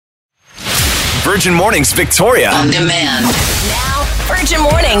Virgin Mornings Victoria. On demand. Now, Virgin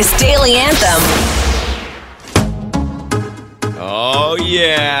Mornings Daily Anthem. Oh,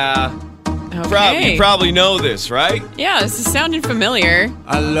 yeah. Okay. You probably know this, right? Yeah, this is sounding familiar.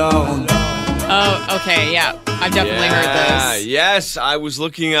 Alone. Oh, okay, yeah. I've definitely heard this. Yes, I was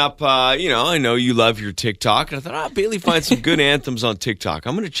looking up, I know you love your TikTok. And I thought, Bailey finds some good anthems on TikTok.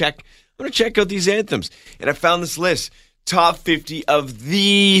 I'm going to check out these anthems. And I found this list. Top 50 of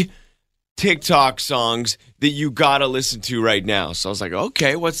the TikTok songs that you got to listen to right now. So I was like,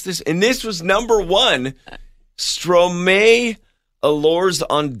 okay, what's this? And this was number 1, Stromae Allures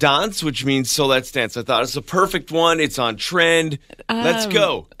on Dance, which means So Let's Dance. I thought it's a perfect one. It's on trend. Let's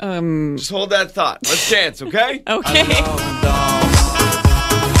go. Just hold that thought. Let's dance, okay? Okay.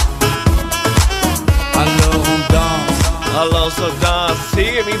 Hello, so dance.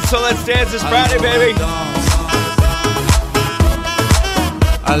 See, I mean, So Let's Dance is Friday, baby.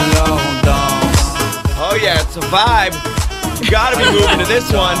 Oh, yeah, it's a vibe. You gotta be moving to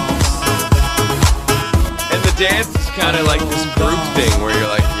this one. And the dance is kind of like this group thing where you're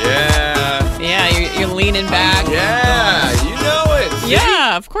like, yeah. Yeah, you're leaning back. Yeah, you know it. See?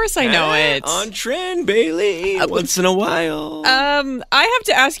 Yeah, of course I know it. On trend, Bailey. Once in a while. I have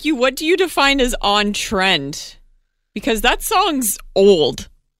to ask you, what do you define as on trend? Because that song's old.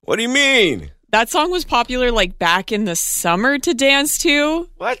 What do you mean? That song was popular like back in the summer to dance to.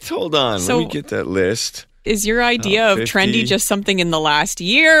 What? Hold on. So- Let me get that list. Is your idea of 50. trendy just something in the last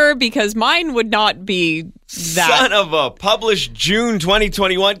year? Because mine would not be that. Son of a published June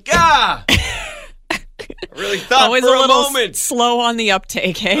 2021. Gah! I really thought Always for a little moment. slow on the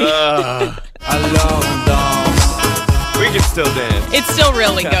uptake, hey? We can still dance. It's still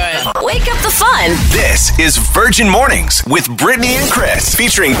really good. Wake up the fun. This is Virgin Mornings with Brittany and Chris,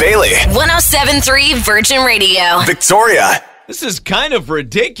 featuring Bailey, 107.3 Virgin Radio. Victoria. This is kind of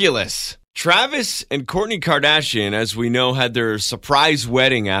ridiculous. Travis and Kourtney Kardashian, as we know, had their surprise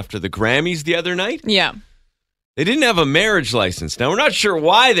wedding after the Grammys the other night. Yeah. They didn't have a marriage license. Now, we're not sure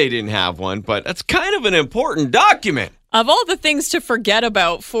why they didn't have one, but that's kind of an important document. Of all the things to forget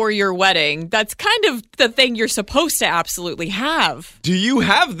about for your wedding, that's kind of the thing you're supposed to absolutely have. Do you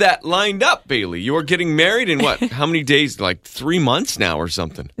have that lined up, Bailey? You're getting married in what? How many days? Like 3 months now or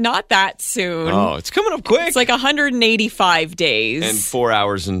something? Not that soon. Oh, it's coming up quick. It's like 185 days. And 4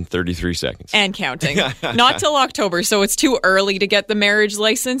 hours and 33 seconds. And counting. Not till October, so it's too early to get the marriage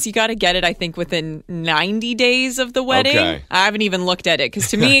license. You got to get it, I think, within 90 days of the wedding. Okay. I haven't even looked at it, because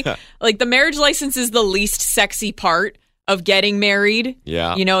to me, like, the marriage license is the least sexy part of getting married.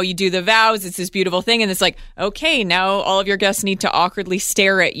 Yeah. You know, you do the vows, it's this beautiful thing, and it's like, okay, now all of your guests need to awkwardly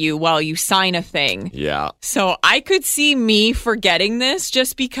stare at you while you sign a thing. Yeah. So I could see me forgetting this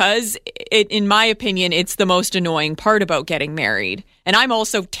just because, in my opinion, it's the most annoying part about getting married. And I'm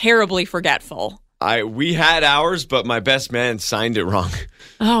also terribly forgetful. We had ours, but my best man signed it wrong.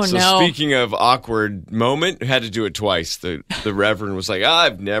 Oh, So no. speaking of awkward moment, had to do it twice. The Reverend was like,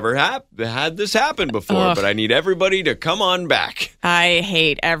 I've never had this happen before, but I need everybody to come on back. I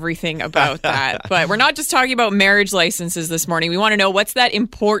hate everything about that. But we're not just talking about marriage licenses this morning. We want to know, what's that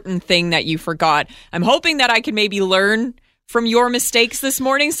important thing that you forgot? I'm hoping that I can maybe learn from your mistakes this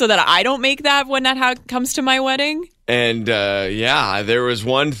morning so that I don't make that when that comes to my wedding. And there was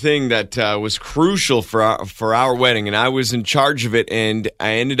one thing that was crucial for our wedding, and I was in charge of it, and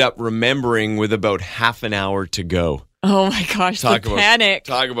I ended up remembering with about half an hour to go. Oh my gosh, the panic.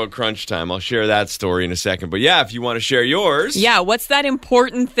 Talk about crunch time. I'll share that story in a second. But yeah, if you want to share yours. Yeah, what's that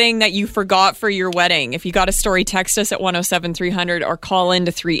important thing that you forgot for your wedding? If you got a story, text us at 107-300 or call in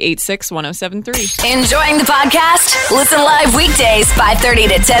to 386-1073. Enjoying the podcast? Listen live weekdays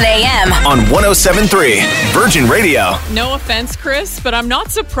 5:30 to 10 a.m. on 107.3 Virgin Radio. No offense, Chris, but I'm not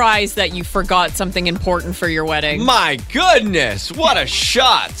surprised that you forgot something important for your wedding. My goodness, what a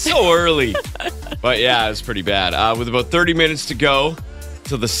shot. So early. But yeah, it was pretty bad. With about 30 minutes to go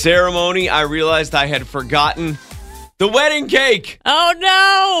to the ceremony, I realized I had forgotten the wedding cake. Oh,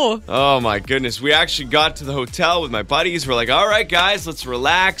 no. Oh, my goodness. We actually got to the hotel with my buddies. We're like, all right, guys, let's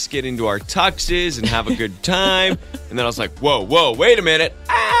relax, get into our tuxes and have a good time. And then I was like, whoa, wait a minute.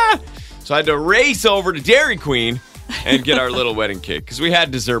 So I had to race over to Dairy Queen and get our little wedding cake, because we had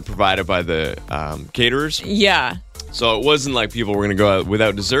dessert provided by the caterers. Yeah. So it wasn't like people were going to go out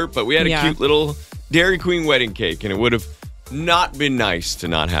without dessert, but we had a cute little Dairy Queen wedding cake, and it would have not been nice to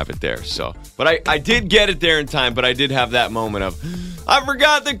not have it there. So, but I did get it there in time, but I did have that moment of, I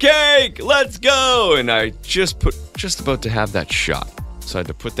forgot the cake, let's go. And I just about to have that shot. So I had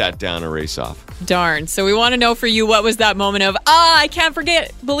to put that down and race off. Darn. So we want to know for you, what was that moment of, I can't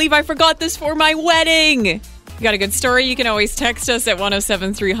believe I forgot this for my wedding. You got a good story? You can always text us at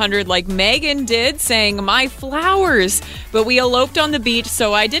 107-300 like Megan did, saying, my flowers. But we eloped on the beach,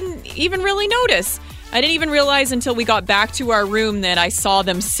 so I didn't even really notice. I didn't even realize until we got back to our room that I saw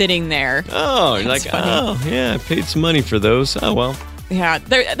them sitting there. Oh, you're like, funny. oh, yeah, I paid some money for those. Oh, well. Yeah,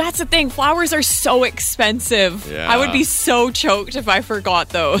 that's the thing. Flowers are so expensive. Yeah. I would be so choked if I forgot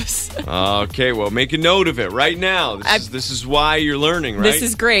those. Okay, well, make a note of it right now. This is why you're learning, right? This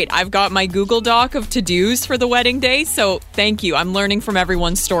is great. I've got my Google Doc of to-dos for the wedding day, so thank you. I'm learning from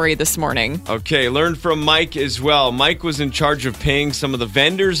everyone's story this morning. Okay, learn from Mike as well. Mike was in charge of paying some of the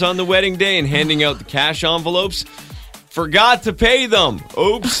vendors on the wedding day and handing out the cash envelopes. Forgot to pay them.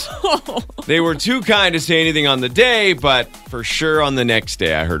 Oops. They were too kind to say anything on the day, but for sure on the next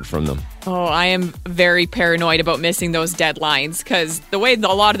day I heard from them. Oh, I am very paranoid about missing those deadlines because the way a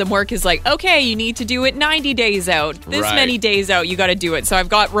lot of them work is like, okay, you need to do it 90 days out. This Right. many days out, you got to do it. So I've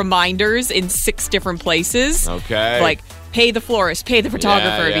got reminders in 6 different places. Okay. Like, pay the florist, pay the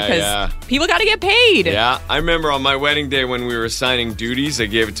photographer Yeah, because people got to get paid. Yeah, I remember on my wedding day when we were assigning duties, I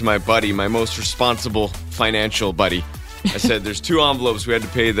gave it to my buddy, my most responsible financial buddy. I said, there's 2 envelopes. We had to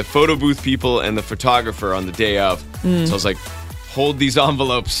pay the photo booth people and the photographer on the day of. So I was like, hold these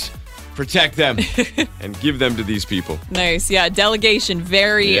envelopes, protect them, and give them to these people. Nice. Yeah, delegation,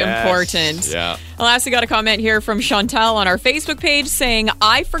 very Yes, important. yeah. Last, we got a comment here from Chantal on our Facebook page saying,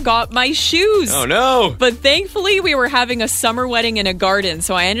 I forgot my shoes. Oh, no. But thankfully, we were having a summer wedding in a garden,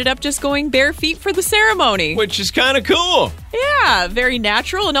 so I ended up just going bare feet for the ceremony. Which is kind of cool. Yeah, very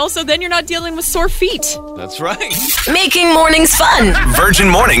natural. And also, then you're not dealing with sore feet. That's right. Making mornings fun. Virgin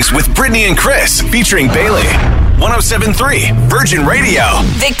Mornings with Brittany and Chris, featuring Bailey. 107.3 Virgin Radio.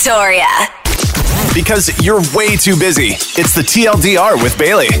 Victoria. Because you're way too busy. It's the TLDR with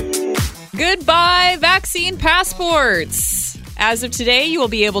Bailey. Goodbye, vaccine passports. As of today, you will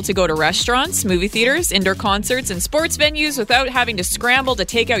be able to go to restaurants, movie theaters, indoor concerts, and sports venues without having to scramble to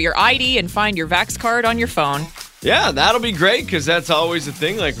take out your ID and find your Vax card on your phone. Yeah, that'll be great because that's always a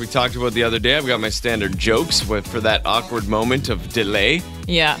thing. Like we talked about the other day, I've got my standard jokes for that awkward moment of delay,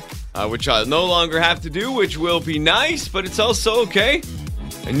 Yeah. which I'll no longer have to do, which will be nice, but it's also okay.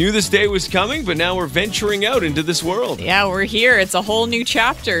 I knew this day was coming, but now we're venturing out into this world. Yeah, we're here. It's a whole new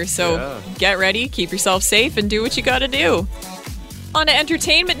chapter. So Yeah. get ready, keep yourself safe, and do what you got to do. On to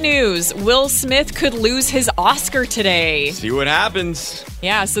entertainment news, Will Smith could lose his Oscar today. See what happens.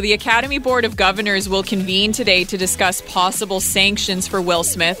 Yeah, so the Academy Board of Governors will convene today to discuss possible sanctions for Will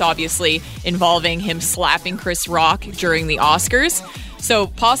Smith, obviously involving him slapping Chris Rock during the Oscars. So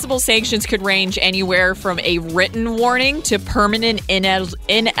possible sanctions could range anywhere from a written warning to permanent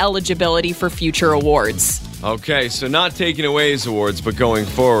ineligibility for future awards. Okay, so not taking away his awards, but going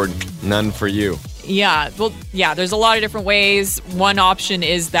forward, none for you. Yeah, well, yeah, there's a lot of different ways. One option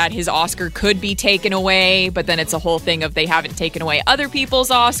is that his Oscar could be taken away, but then it's a whole thing of they haven't taken away other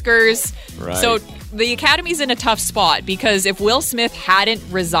people's Oscars. Right. So the Academy's in a tough spot because if Will Smith hadn't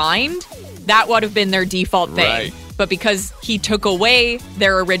resigned, that would have been their default thing. Right. But because he took away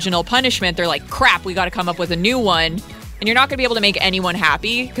their original punishment, they're like, crap, we got to come up with a new one. And you're not going to be able to make anyone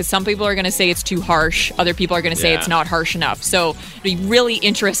happy because some people are going to say it's too harsh. Other people are going to say Yeah. it's not harsh enough. So it'll be really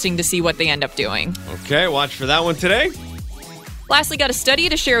interesting to see what they end up doing. Okay, watch for that one today. Lastly, got a study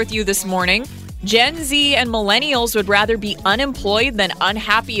to share with you this morning. Gen Z and millennials would rather be unemployed than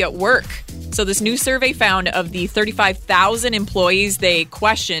unhappy at work. So this new survey found of the 35,000 employees they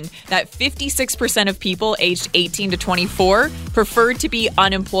questioned that 56% of people aged 18 to 24 preferred to be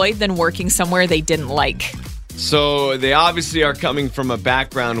unemployed than working somewhere they didn't like. So they obviously are coming from a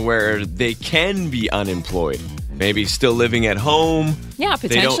background where they can be unemployed. Maybe still living at home. Yeah,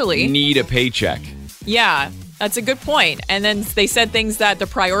 potentially. They don't need a paycheck. Yeah, that's a good point. And then they said things that the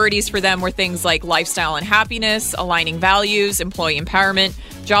priorities for them were things like lifestyle and happiness, aligning values, employee empowerment,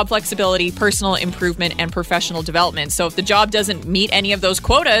 job flexibility, personal improvement, and professional development. So if the job doesn't meet any of those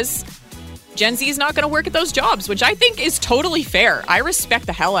quotas, Gen Z is not going to work at those jobs, which I think is totally fair. I respect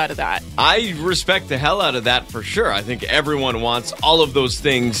the hell out of that. I respect the hell out of that for sure. I think everyone wants all of those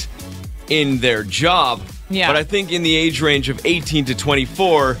things in their job. Yeah. But I think in the age range of 18 to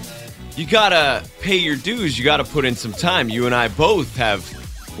 24, you gotta pay your dues. You gotta put in some time. You and I both have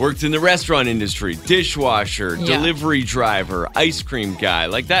worked in the restaurant industry, dishwasher, Yeah. delivery driver, ice cream guy.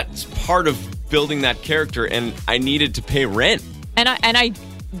 Like that's part of building that character, and I needed to pay rent. And I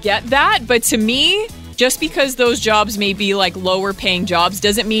get that, but to me, just because those jobs may be like lower paying jobs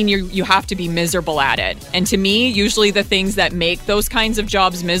doesn't mean you have to be miserable at it. And to me, usually the things that make those kinds of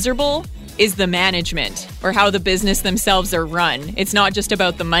jobs miserable is the management or how the business themselves are run. It's not just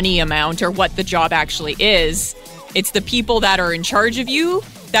about the money amount or what the job actually is. It's the people that are in charge of you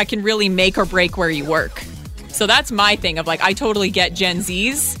that can really make or break where you work. So that's my thing of like, I totally get Gen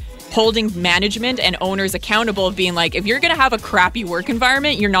Zs holding management and owners accountable of being like, if you're going to have a crappy work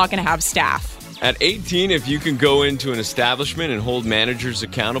environment, you're not going to have staff. At 18, if you can go into an establishment and hold managers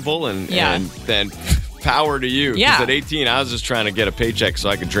accountable and then power to you. Yeah. Because at 18, I was just trying to get a paycheck so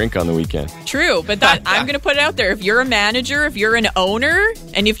I could drink on the weekend. True, but that I'm going to put it out there. If you're a manager, if you're an owner,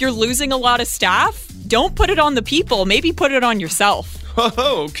 and if you're losing a lot of staff, don't put it on the people. Maybe put it on yourself.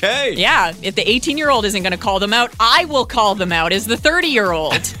 Oh, okay. Yeah, if the 18-year-old isn't going to call them out, I will call them out as the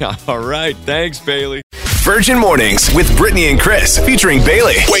 30-year-old. All right. Thanks, Bailey. Virgin Mornings with Brittany and Chris, featuring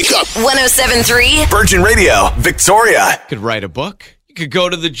Bailey. Wake up. 107.3 Virgin Radio, Victoria. You could write a book. You could go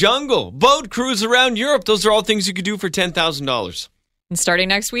to the jungle, boat cruise around Europe. Those are all things you could do for $10,000. And starting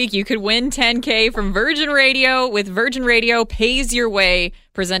next week, you could win $10K from Virgin Radio with Virgin Radio Pays Your Way,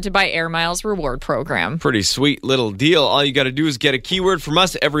 presented by Air Miles Reward Program. Pretty sweet little deal. All you got to do is get a keyword from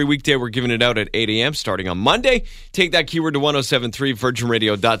us. Every weekday, we're giving it out at 8 a.m. starting on Monday. Take that keyword to 1073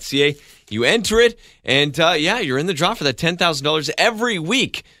 virginradio.ca. You enter it, and you're in the draw for that $10,000 every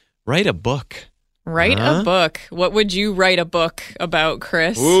week. Write a book. Write a book. What would you write a book about,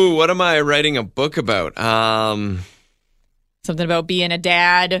 Chris? Ooh, what am I writing a book about? Something about being a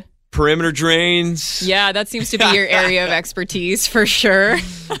dad. Perimeter drains. Yeah, that seems to be your area of expertise for sure.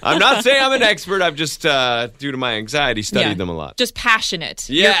 I'm not saying I'm an expert. I've just, due to my anxiety, studied them a lot. Just passionate.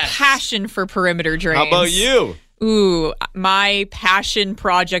 Yes. Your passion for perimeter drains. How about you? Ooh, my passion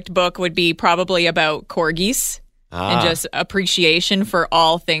project book would be probably about corgis and just appreciation for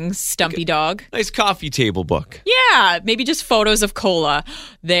all things Stumpy Dog. Nice coffee table book. Yeah, maybe just photos of cola.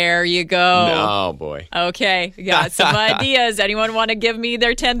 There you go. Oh, boy. Okay, got some ideas. Anyone want to give me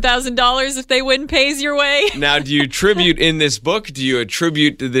their $10,000 if they win Pays Your Way? Now, do you attribute in this book,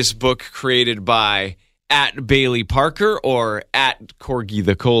 this book created by at Bailey Parker or at Corgi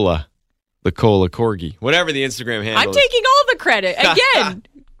the Cola? The Cola Corgi. Whatever the Instagram handle I'm is. taking all the credit. Again,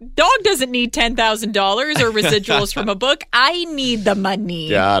 dog doesn't need $10,000 or residuals from a book. I need the money.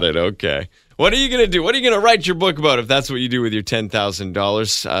 Got it. Okay. What are you going to do? What are you going to write your book about if that's what you do with your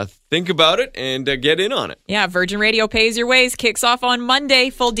 $10,000? Think about it and get in on it. Yeah, Virgin Radio Pays Your Ways kicks off on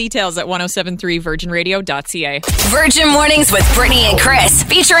Monday. Full details at 1073virginradio.ca. Virgin Mornings with Brittany and Chris,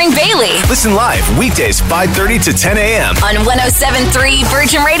 featuring Bailey Listen live weekdays 5:30 to 10 a.m. on 107.3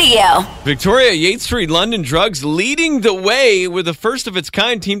 Virgin Radio. Victoria Yates Street London Drugs leading the way with the first of its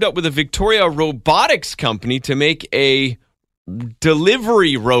kind, teamed up with a Victoria Robotics company to make a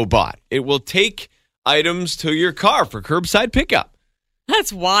delivery robot. It will take items to your car for curbside pickup.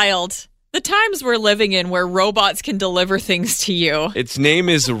 That's wild. The times we're living in where robots can deliver things to you. Its name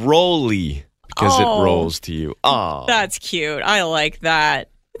is Rolly because it rolls to you. Oh, that's cute. I like that.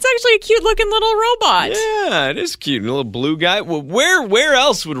 It's actually a cute looking little robot. Yeah, it is cute. A little blue guy. Well, where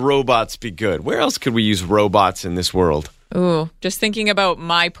else would robots be good? Where else could we use robots in this world? Ooh, just thinking about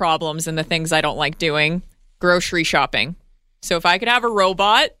my problems and the things I don't like doing. Grocery shopping. So if I could have a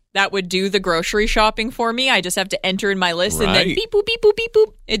robot that would do the grocery shopping for me, I just have to enter in my list and then beep, boop, beep, boop, beep,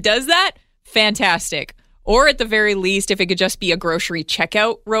 boop. It does that? Fantastic. Or at the very least, if it could just be a grocery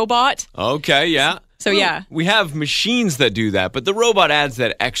checkout robot. Okay, yeah. So, yeah. We have machines that do that, but the robot adds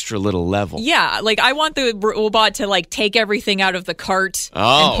that extra little level. Yeah, like I want the robot to like take everything out of the cart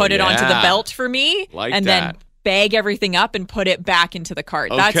and put it onto the belt for me. Like then bag everything up and put it back into the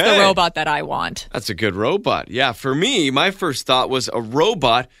cart. That's the robot that I want. That's a good robot. Yeah, for me, my first thought was a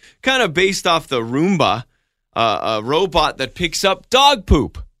robot kind of based off the Roomba, a robot that picks up dog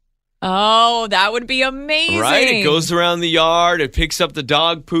poop. Oh, that would be amazing. Right? It goes around the yard, it picks up the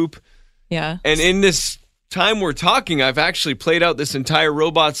dog poop. Yeah. And in this time we're talking, I've actually played out this entire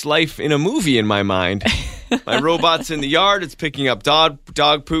robot's life in a movie in my mind. My robot's in the yard, it's picking up dog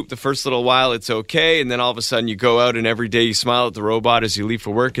poop. The first little while, it's okay. And then all of a sudden, you go out and every day you smile at the robot as you leave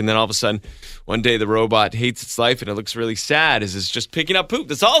for work. And then all of a sudden, one day the robot hates its life and it looks really sad as it's just picking up poop.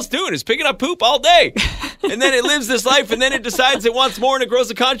 That's all it's doing is picking up poop all day. And then it lives this life and then it decides it wants more and it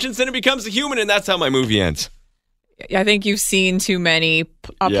grows a conscience and it becomes a human. And that's how my movie ends. I think you've seen too many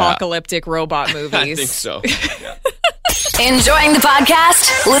apocalyptic robot movies. I think so. Yeah. Enjoying the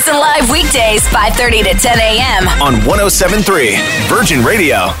podcast? Listen live weekdays 5:30 to 10 a.m. on 107.3 Virgin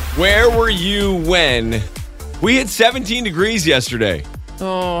Radio. Where were you when we hit 17 degrees yesterday?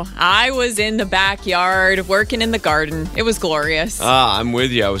 Oh, I was in the backyard working in the garden. It was glorious. I'm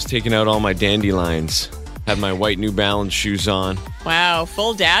with you. I was taking out all my dandelions. Had my white New Balance shoes on. Wow,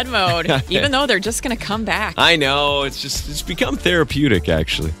 full dad mode. Even though they're just going to come back. I know. It's become therapeutic,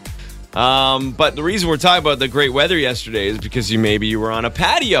 actually. But the reason we're talking about the great weather yesterday is because you were on a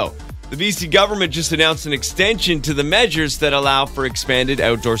patio. The BC government just announced an extension to the measures that allow for expanded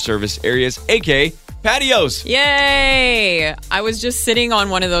outdoor service areas, aka Patios. Yay! I was just sitting on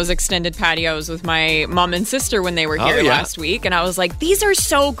one of those extended patios with my mom and sister when they were here last week, and I was like, these are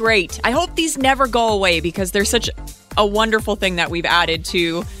so great. I hope these never go away because they're such a wonderful thing that we've added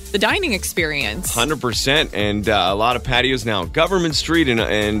to the dining experience. 100%. And a lot of patios now. Government Street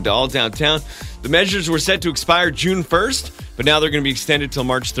and all downtown. The measures were set to expire June 1st, but now they're going to be extended till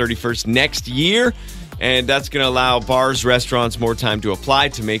March 31st next year. And that's going to allow bars, restaurants more time to apply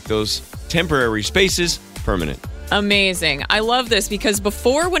to make those temporary spaces permanent. Amazing. I love this because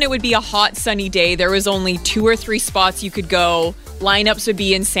before, when it would be a hot, sunny day, there was only 2 or 3 spots you could go. Lineups would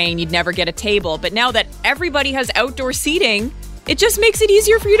be insane. You'd never get a table. But now that everybody has outdoor seating, it just makes it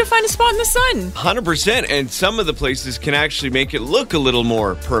easier for you to find a spot in the sun. 100%. And some of the places can actually make it look a little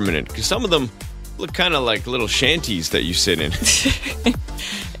more permanent because some of them look kind of like little shanties that you sit in.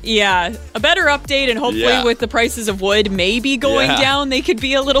 Yeah, a better update, and hopefully with the prices of wood maybe going down, they could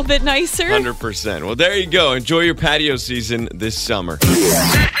be a little bit nicer. 100%. Well, there you go. Enjoy your patio season this summer.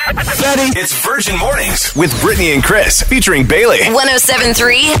 It's Virgin Mornings with Brittany and Chris, featuring Bailey.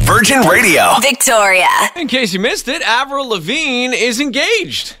 107.3 Virgin Radio. Victoria. In case you missed it, Avril Lavigne is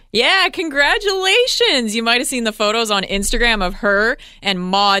engaged. Yeah, congratulations. You might have seen the photos on Instagram of her and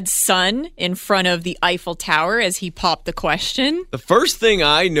Maud's son in front of the Eiffel Tower as he popped the question. The first thing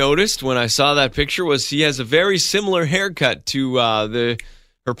I noticed when I saw that picture was he has a very similar haircut to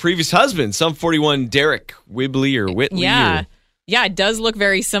her previous husband, Sum 41 Derek Whibley or Whitley. Yeah, it does look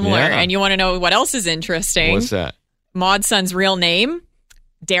very similar. Yeah. And you want to know what else is interesting? What's that? Maud's son's real name?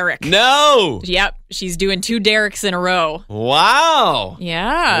 Derek. No. Yep, she's doing 2 Dereks in a row. Wow.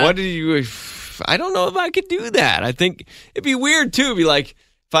 Yeah. What did you... I don't know if I could do that. I think it'd be weird, too. It'd be like,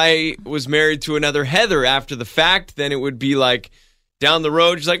 if I was married to another Heather after the fact, then it would be like, down the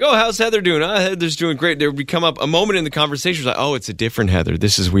road, she's like, oh, how's Heather doing? Oh, Heather's doing great. There would come up a moment in the conversation, like, oh, it's a different Heather.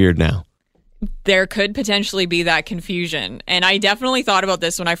 This is weird now. There could potentially be that confusion. And I definitely thought about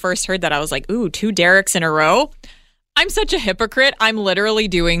this when I first heard that. I was like, ooh, 2 Dereks in a row? I'm such a hypocrite. I'm literally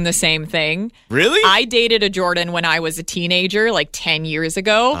doing the same thing. Really? I dated a Jordan when I was a teenager, like 10 years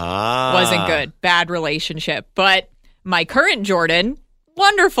ago. Wasn't good. Bad relationship. But my current Jordan,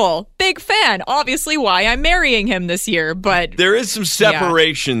 wonderful. Big fan. Obviously why I'm marrying him this year. But there is some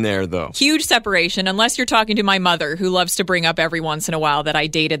separation there, though. Huge separation, unless you're talking to my mother, who loves to bring up every once in a while that I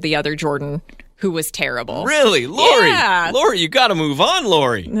dated the other Jordan, who was terrible. Really? Lori? Yeah. Lori, you got to move on,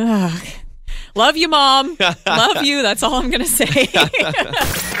 Lori. Love you, Mom. Love you. That's all I'm going to say.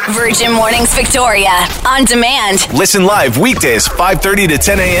 Virgin Mornings Victoria. On demand. Listen live weekdays 5:30 to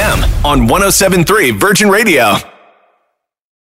 10 a.m. on 107.3 Virgin Radio.